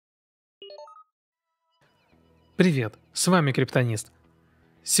Привет, с вами Криптонист.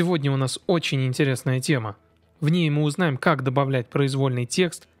 Сегодня у нас очень интересная тема. В ней мы узнаем, как добавлять произвольный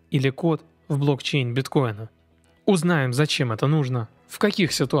текст или код в блокчейн биткоина. Узнаем, зачем это нужно, в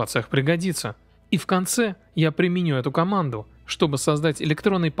каких ситуациях пригодится. И в конце я применю эту команду, чтобы создать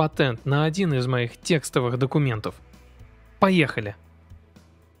электронный патент на один из моих текстовых документов. Поехали!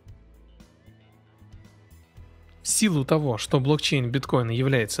 В силу того, что блокчейн биткоина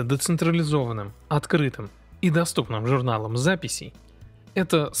является децентрализованным, открытым и доступным журналом записей,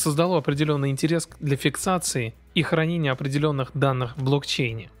 это создало определенный интерес для фиксации и хранения определенных данных в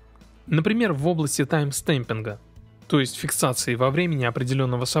блокчейне. Например, в области таймстемпинга, то есть фиксации во времени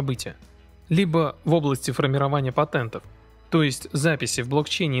определенного события, либо в области формирования патентов, то есть записи в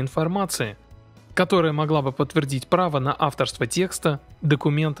блокчейне информации, которая могла бы подтвердить право на авторство текста,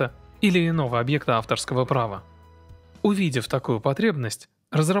 документа или иного объекта авторского права. Увидев такую потребность,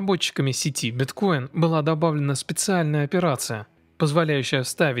 разработчиками сети биткоин была добавлена специальная операция, позволяющая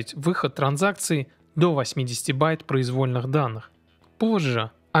вставить в выход транзакций до 80 байт произвольных данных.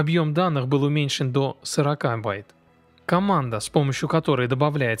 Позже объем данных был уменьшен до 40 байт. Команда, с помощью которой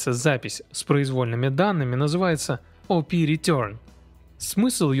добавляется запись с произвольными данными, называется OP-Return.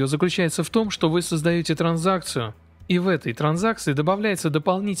 Смысл ее заключается в том, что вы создаете транзакцию, и в этой транзакции добавляется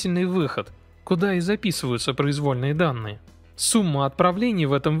дополнительный выход, куда и записываются произвольные данные. Сумма отправлений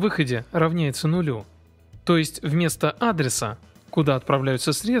в этом выходе равняется нулю. То есть вместо адреса, куда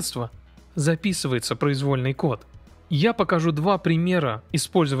отправляются средства, записывается произвольный код. Я покажу два примера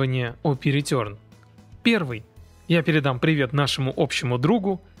использования OP-Return. Первый. Я передам привет нашему общему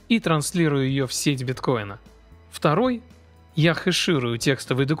другу и транслирую ее в сеть биткоина. Второй. Я хэширую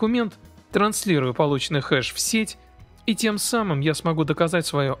текстовый документ, транслирую полученный хэш в сеть, и тем самым я смогу доказать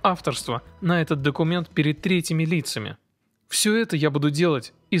свое авторство на этот документ перед третьими лицами. Все это я буду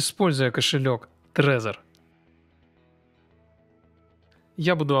делать, используя кошелек TREZOR.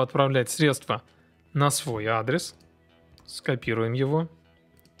 Я буду отправлять средства на свой адрес, скопируем его,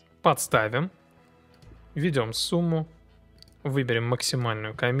 подставим, введем сумму, выберем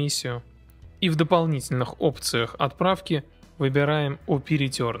максимальную комиссию и в дополнительных опциях отправки выбираем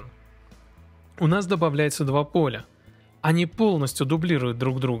OP-Return. У нас добавляется два поля. Они полностью дублируют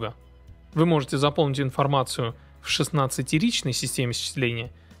друг друга. Вы можете заполнить информацию в 16-ричной системе счисления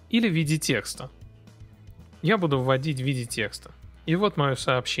или в виде текста. Я буду вводить в виде текста. И вот мое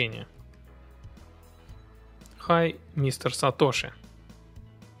сообщение. Hi, мистер Сатоши.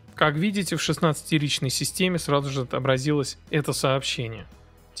 Как видите, в 16-ричной системе сразу же отобразилось это сообщение.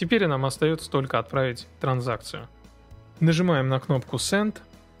 Теперь нам остается только отправить транзакцию. Нажимаем на кнопку Send,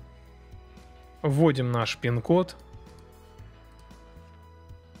 вводим наш пин-код.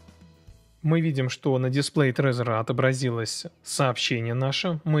 Мы видим, что на дисплее TREZOR отобразилось сообщение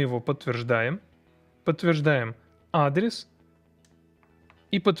наше, мы его подтверждаем. Подтверждаем адрес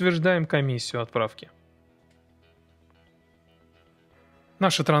и подтверждаем комиссию отправки.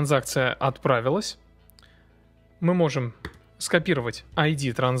 Наша транзакция отправилась. Мы можем скопировать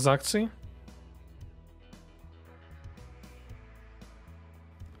ID транзакции.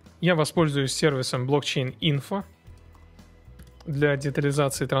 Я воспользуюсь сервисом Blockchain Info для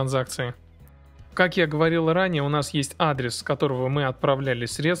детализации транзакции. Как я говорил ранее, у нас есть адрес, с которого мы отправляли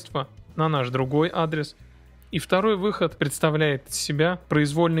средства на наш другой адрес. И второй выход представляет из себя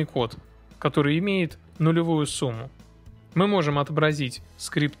произвольный код, который имеет нулевую сумму. Мы можем отобразить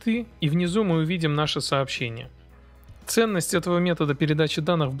скрипты, и внизу мы увидим наше сообщение. Ценность этого метода передачи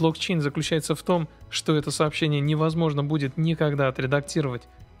данных в блокчейн заключается в том, что это сообщение невозможно будет никогда отредактировать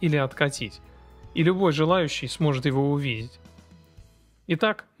или откатить, и любой желающий сможет его увидеть.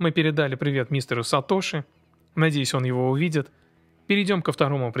 Итак, мы передали привет мистеру Сатоши. Надеюсь, он его увидит. Перейдем ко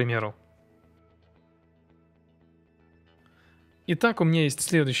второму примеру. Итак, у меня есть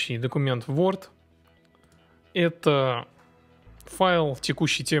следующий документ Word. Это файл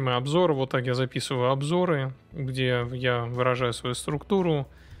текущей темы обзора. Вот так я записываю обзоры, где я выражаю свою структуру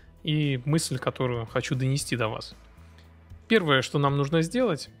и мысль, которую хочу донести до вас. Первое, что нам нужно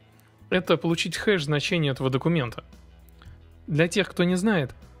сделать, это получить хэш значения этого документа. Для тех, кто не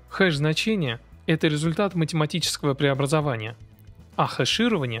знает, хэш-значение – это результат математического преобразования, а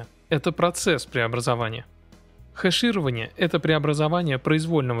хэширование – это процесс преобразования. Хэширование – это преобразование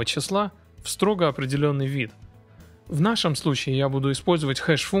произвольного числа в строго определенный вид. В нашем случае я буду использовать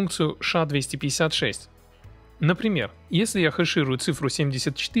хэш-функцию SHA-256. Например, если я хэширую цифру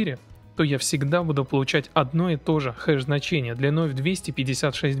 74, то я всегда буду получать одно и то же хэш-значение длиной в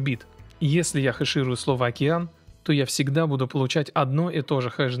 256 бит. Если я хэширую слово «океан», то я всегда буду получать одно и то же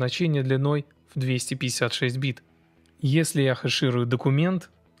хэш-значение длиной в 256 бит. Если я хэширую документ,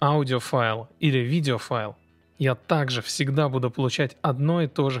 аудиофайл или видеофайл, я также всегда буду получать одно и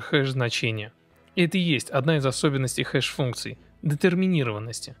то же хэш-значение. Это и есть одна из особенностей хэш-функций –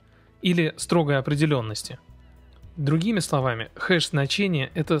 детерминированности или строгой определенности. Другими словами,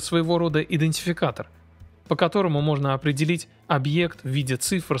 хэш-значение – это своего рода идентификатор, по которому можно определить объект в виде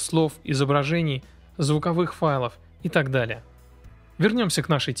цифр, слов, изображений, звуковых файлов и так далее. Вернемся к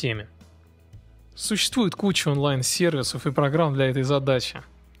нашей теме. Существует куча онлайн-сервисов и программ для этой задачи.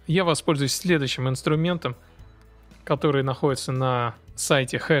 Я воспользуюсь следующим инструментом, который находится на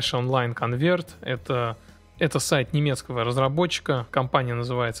сайте Hash Online Convert. Это сайт немецкого разработчика, компания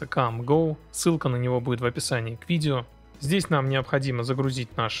называется ComGo, ссылка на него будет в описании к видео. Здесь нам необходимо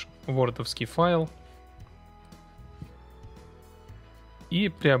загрузить наш вордовский файл и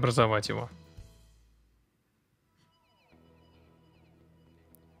преобразовать его.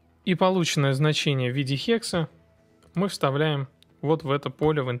 И полученное значение в виде хекса мы вставляем вот в это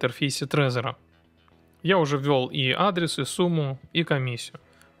поле в интерфейсе TREZOR. Я уже ввел и адрес, и сумму, и комиссию.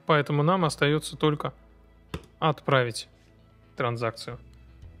 Поэтому нам остается только отправить транзакцию.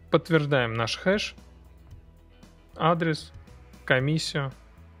 Подтверждаем наш хэш, адрес, комиссию.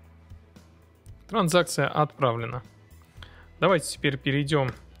 Транзакция отправлена. Давайте теперь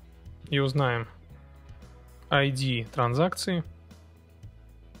перейдем и узнаем ID транзакции.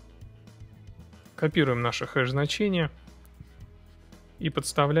 Копируем наше хэш-значение и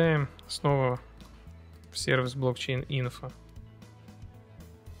подставляем снова в сервис блокчейн инфо.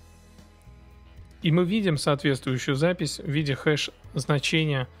 И мы видим соответствующую запись в виде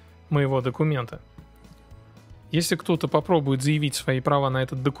хэш-значения моего документа. Если кто-то попробует заявить свои права на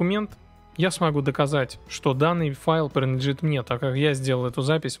этот документ, я смогу доказать, что данный файл принадлежит мне, так как я сделал эту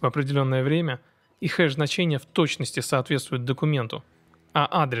запись в определенное время, и хэш-значение в точности соответствует документу, а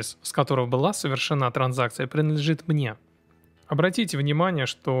адрес, с которого была совершена транзакция, принадлежит мне. Обратите внимание,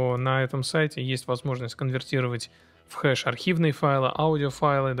 что на этом сайте есть возможность конвертировать в хэш архивные файлы,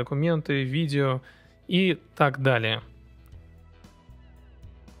 аудиофайлы, документы, видео и так далее.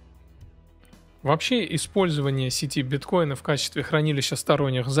 Вообще, использование сети биткоина в качестве хранилища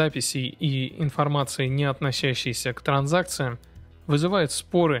сторонних записей и информации, не относящейся к транзакциям, вызывает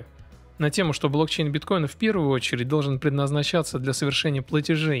споры на тему, что блокчейн биткоина в первую очередь должен предназначаться для совершения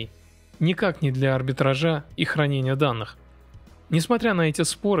платежей, никак не для арбитража и хранения данных. Несмотря на эти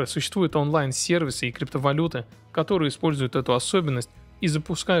споры, существуют онлайн-сервисы и криптовалюты, которые используют эту особенность и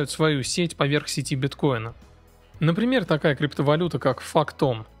запускают свою сеть поверх сети биткоина. Например, такая криптовалюта, как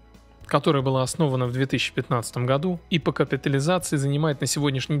Factom, которая была основана в 2015 году и по капитализации занимает на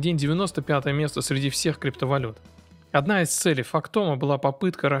сегодняшний день 95 место среди всех криптовалют. Одна из целей Factom была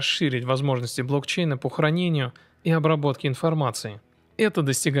попытка расширить возможности блокчейна по хранению и обработке информации. Это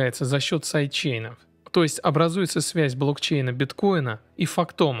достигается за счет сайдчейнов. То есть образуется связь блокчейна биткоина и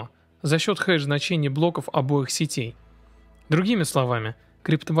Factom за счет хэш-значений блоков обоих сетей. Другими словами,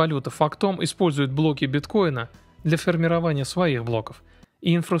 криптовалюта Factom использует блоки биткоина для формирования своих блоков,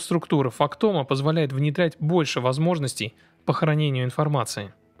 и инфраструктура Factom позволяет внедрять больше возможностей по хранению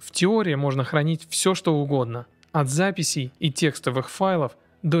информации. В теории можно хранить все, что угодно, от записей и текстовых файлов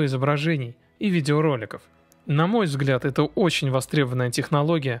до изображений и видеороликов. На мой взгляд, это очень востребованная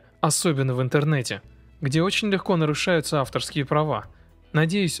технология, особенно в интернете, где очень легко нарушаются авторские права.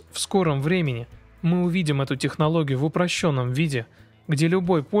 Надеюсь, в скором времени мы увидим эту технологию в упрощенном виде, где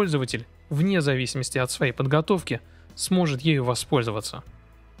любой пользователь, вне зависимости от своей подготовки, сможет ею воспользоваться.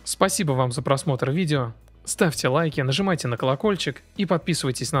 Спасибо вам за просмотр видео, ставьте лайки, нажимайте на колокольчик и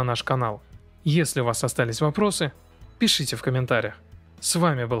подписывайтесь на наш канал. Если у вас остались вопросы, пишите в комментариях. С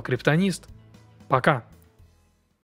вами был Криптонист. Пока!